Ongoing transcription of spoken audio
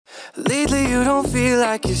Lately you don't feel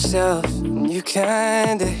like yourself, and you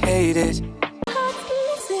kinda hate it.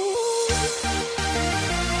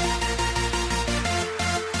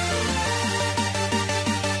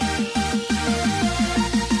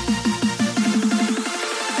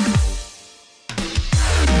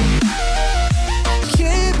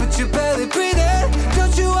 Okay, but you're barely breathing,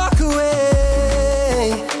 don't you walk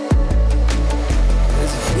away.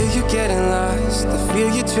 'Cause I feel you getting lost, I feel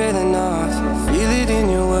you trailing off. Feel it in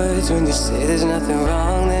your words when you say there's nothing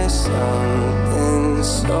wrong. There's something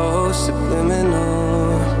so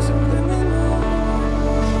subliminal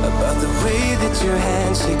about the way that your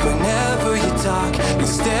hands shake whenever you talk. You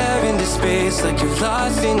stare into space like you're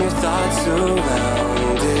lost in your thoughts,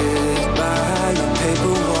 surrounded by your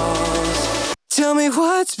paper walls. Tell me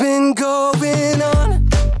what's been going on.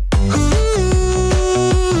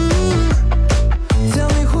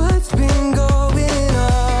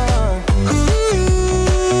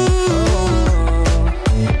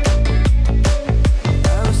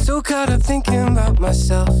 Caught up thinking about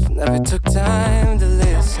myself, never took time to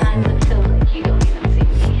listen.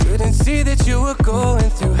 Couldn't see that you were going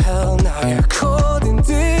through hell, now you're cold and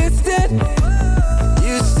distant.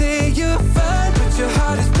 You say you're fine, but your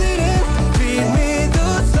heart is bleeding. Feed me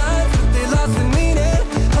those lines, but they lost the meaning.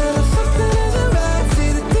 I know something isn't right,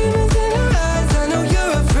 see the demons in your eyes. I know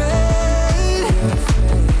you're afraid.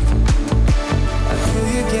 I feel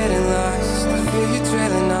you getting lost, I feel you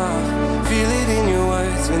trailing off. Feel it in your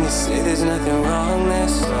words when you say there's nothing wrong.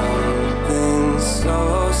 There's something so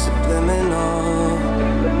subliminal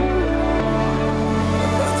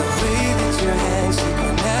about the way that your hands shake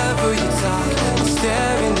whenever you talk. You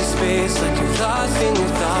stare into space like you're lost in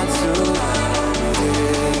your thoughts,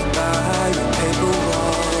 surrounded by your paper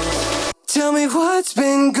walls. Tell me what's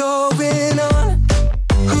been going on.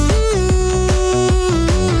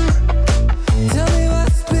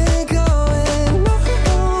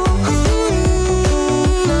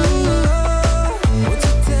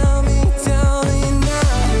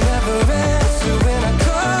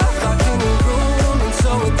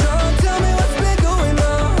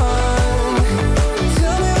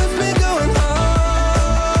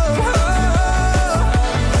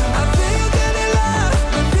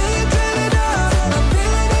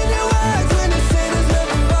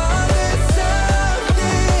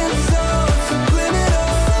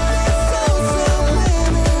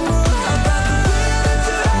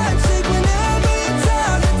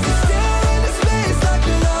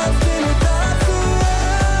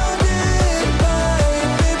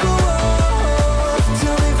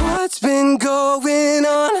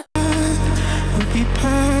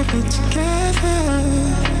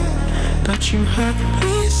 You hurt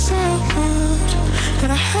me so much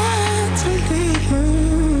that I had to leave you.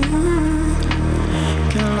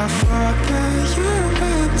 Girl, I thought that you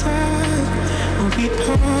and I would be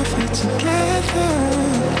perfect together,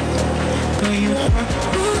 but you hurt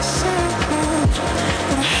me so much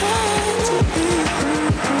that I had to leave you.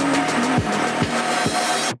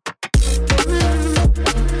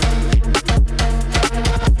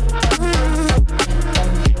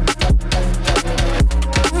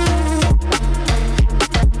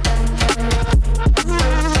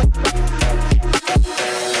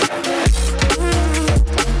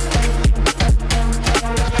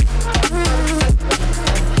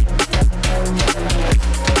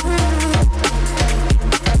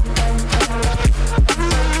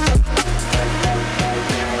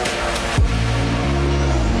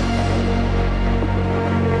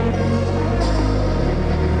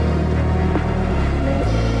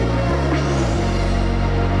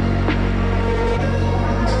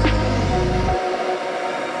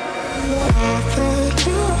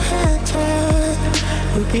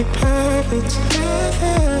 Be perfect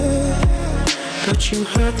together, but you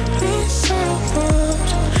hurt me so much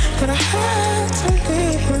that I had to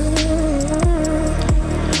leave you.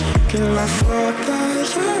 Girl, I thought that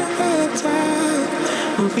you and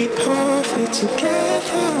I would be perfect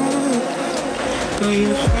together, but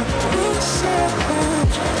you hurt me so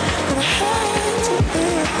much that I had to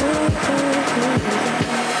leave you.